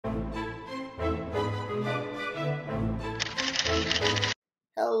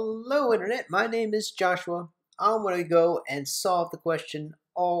Hello, Internet. My name is Joshua. I'm going to go and solve the question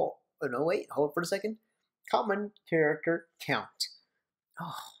oh no, wait, hold for a second. Common character count.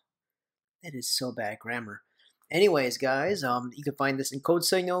 Oh, that is so bad grammar. Anyways, guys, you can find this in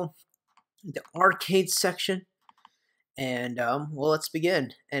Codesignal, the arcade section. And, well, let's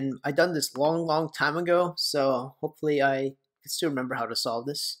begin. And I done this long time ago, so hopefully I can still remember how to solve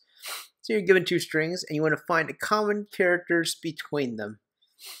this. So you're given two strings, and you want to find the common characters between them.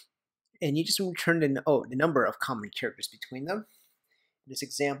 And you just return the number of common characters between them. In this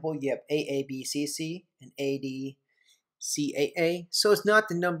example, you have AABCC and ADCAA. So it's not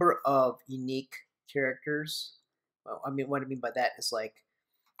the number of unique characters. Well, what I mean by that is like,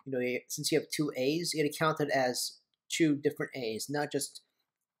 since you have two A's, you got to count it as two different A's, not just,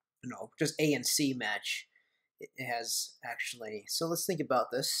 just A and C match. It has actually. So let's think about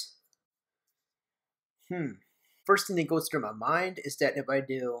this. First thing that goes through my mind is that if I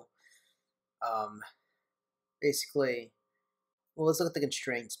do, basically, well, let's look at the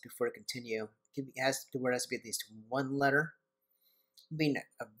constraints before I continue. The word has to be at least one letter.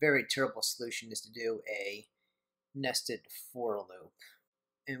 A very terrible solution is to do a nested for loop.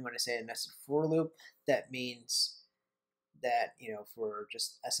 And when I say a nested for loop, that means that, for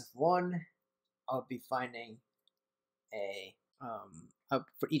just SF1, I'll be finding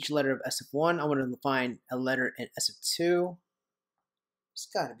for each letter of SF1, I want to find a letter in SF2. It's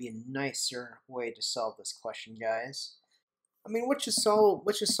got to be a nicer way to solve this question, guys. Let's just solve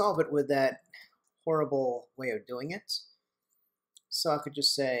it with that horrible way of doing it. So I could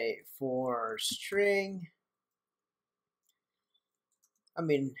just say for string,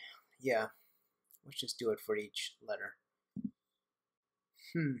 yeah, let's just do it for each letter.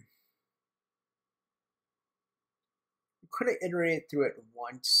 Could I iterate through it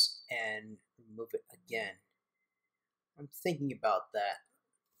once and remove it again? I'm thinking about that.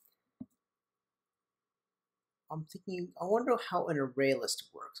 I wonder how an array list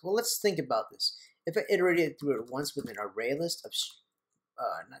works. Well, let's think about this. If I iterated through it once with an array list of,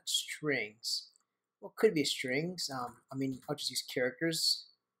 not strings, well, could be strings. I'll just use characters.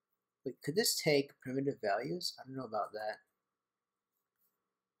 But could this take primitive values? I don't know about that.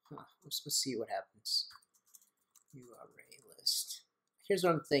 Let's see what happens. New array list. Here's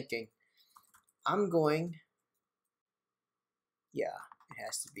what I'm thinking. It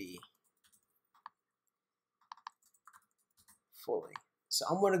has to be fully. So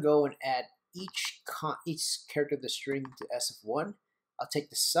I'm going to go and add each character of the string to SF1. I'll take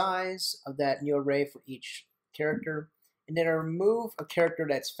the size of that new array for each character, and then I remove a character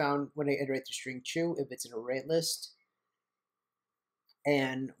that's found when I iterate the string 2 if it's an array list,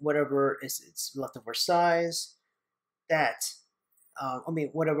 and whatever is its leftover size,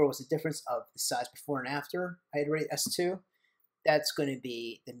 whatever was the difference of the size before and after I iterate S2, that's going to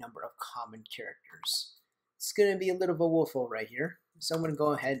be the number of common characters. It's going to be a little of a woeful right here. So I'm going to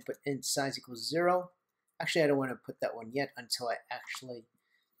go ahead and put int size equals 0. Actually, I don't want to put that one yet until I actually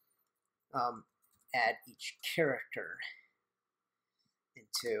add each character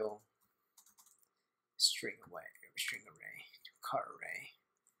into string array, car array.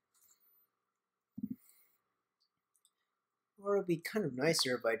 Or it would be kind of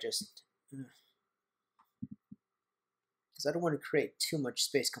nicer if I just, because I don't want to create too much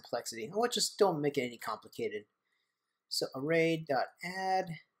space complexity. Just don't make it any complicated. So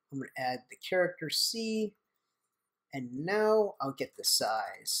array.add, I'm going to add the character C, and now I'll get the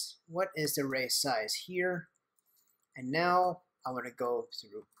size. What is the array size here? And now I want to go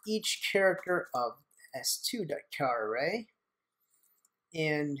through each character of s2.charArray,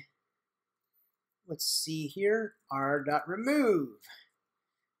 and let's see here, r.remove,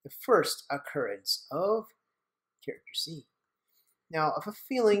 the first occurrence of character C. Now, I have a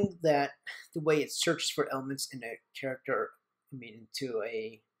feeling that the way it searches for elements in a character, into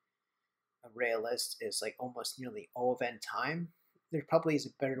a array list is like almost nearly O of n time. There probably is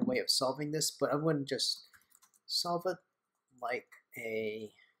a better way of solving this, but I wouldn't just solve it like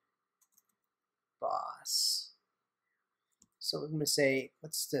a boss. So I'm going to say,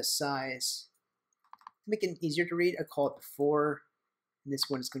 what's the size? To make it easier to read, I call it before, and this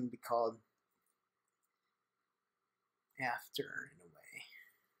one is going to be called after in a way.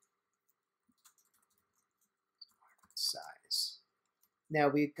 Size. Now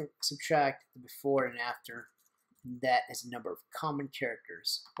we can subtract the before and after. And that is the number of common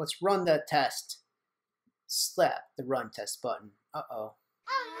characters. Let's run the test. Slap the run test button. Uh-oh.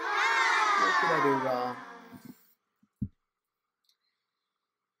 What did I do wrong?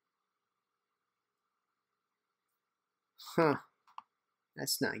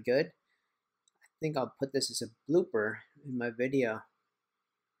 That's not good. I think I'll put this as a blooper in my video.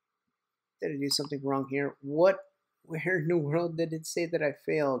 Did I do something wrong here? What? Where in the world did it say that I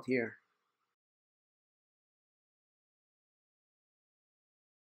failed here?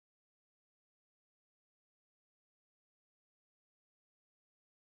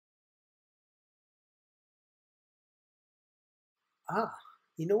 Ah,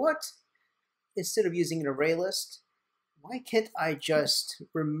 you know what? Instead of using an array list, why can't I just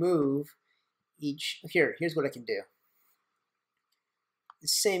remove each? Here's what I can do. The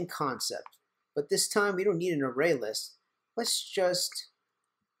same concept, but this time we don't need an array list. Let's just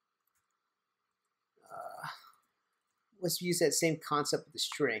let's use that same concept with the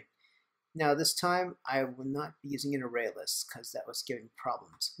string. Now this time I will not be using an array list because that was giving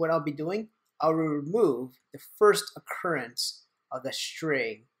problems. What I'll be doing, I'll remove the first occurrence of the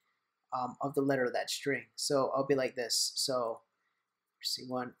string, of the letter of that string. So I'll be like this. So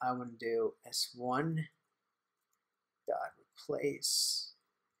C1, I want to do S1 dot replace.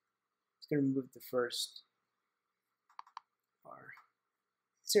 It's going to remove the first R.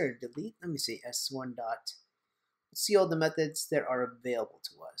 Is there a delete? Let me see. S1 dot. Let's see all the methods that are available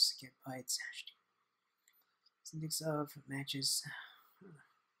to us. Get bytes. Index of matches.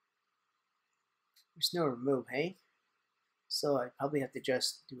 There's no remove, hey? So I probably have to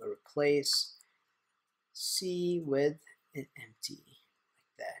just do a replace C with an empty,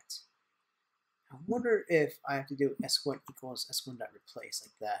 like that. I wonder if I have to do S1 equals S1 dot replace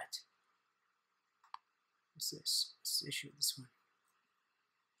like that. What's this? What's the issue with this one?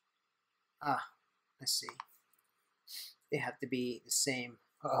 Ah, let's see. They have to be the same.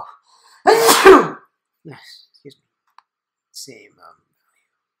 Oh, excuse me. Same value.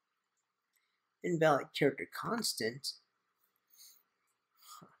 Invalid character constant.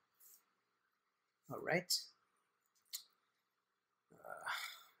 All right.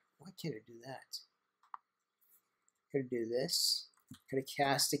 Why can't I do that? Could I do this? Could I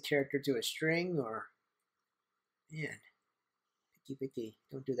cast a character to a string or? Man, picky.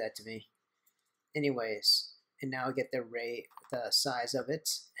 Don't do that to me. Anyways, and now I get the size of it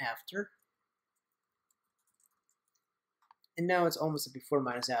after. And now it's almost a before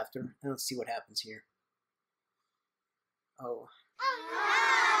minus after. And let's see what happens here. Oh.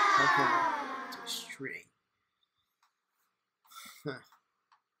 Okay. To a string. Huh.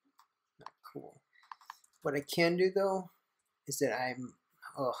 Not cool. What I can do though is that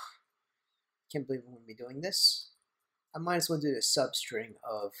can't believe I'm going to be doing this. I might as well do the substring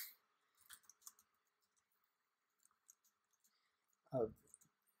of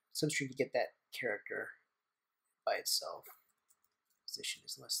substring to get that character by itself. Position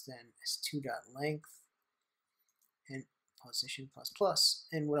is less than S2 dot length and position plus plus.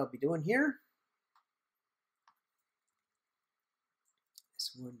 And what I'll be doing here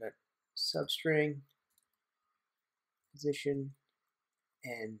is S1 dot substring position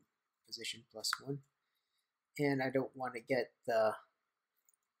and position plus 1. And I don't want to get the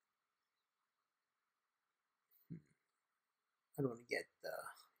yeah,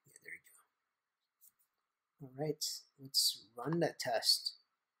 there you go. All right, let's run that test.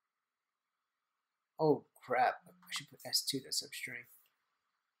 Oh crap, I should put S2 to substring.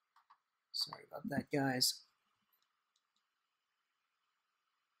 Sorry about that, guys.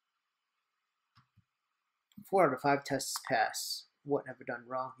 Four out of 5 tests pass. What have I done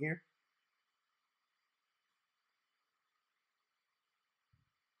wrong here?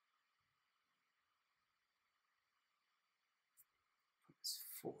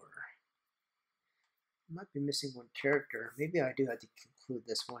 I might be missing one character. Maybe I do have to conclude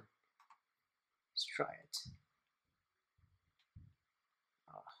this one. Let's try it.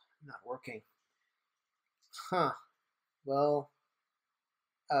 Oh, not working. Huh. Well,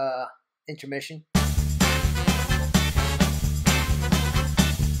 intermission.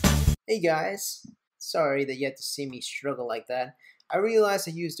 Hey guys. Sorry that you had to see me struggle like that. I realized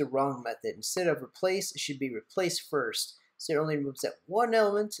I used the wrong method. Instead of replace, it should be replace first. So it only removes that one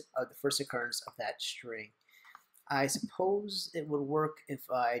element of the first occurrence of that string. I suppose it would work if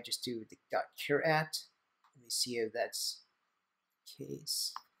I just do the .char@. Let me see if that's the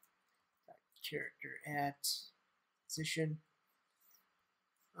case. .character at position.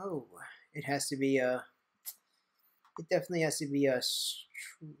 Oh, it has to be a. It definitely has to be a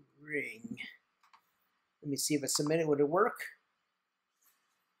string. Let me see if I submit it. Would it work?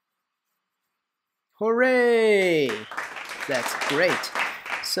 Hooray! That's great.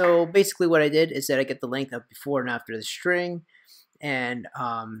 So basically what I did is that I get the length of before and after the string, and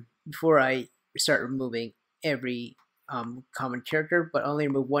before I start removing every common character, but only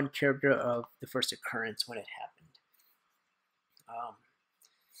remove one character of the first occurrence when it happened.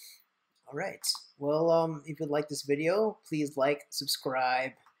 All right. Well, if you like this video, please like,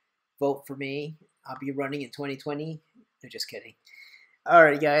 subscribe, vote for me. I'll be running in 2020. No, just kidding. All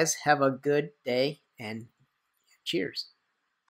right, guys, have a good day and cheers.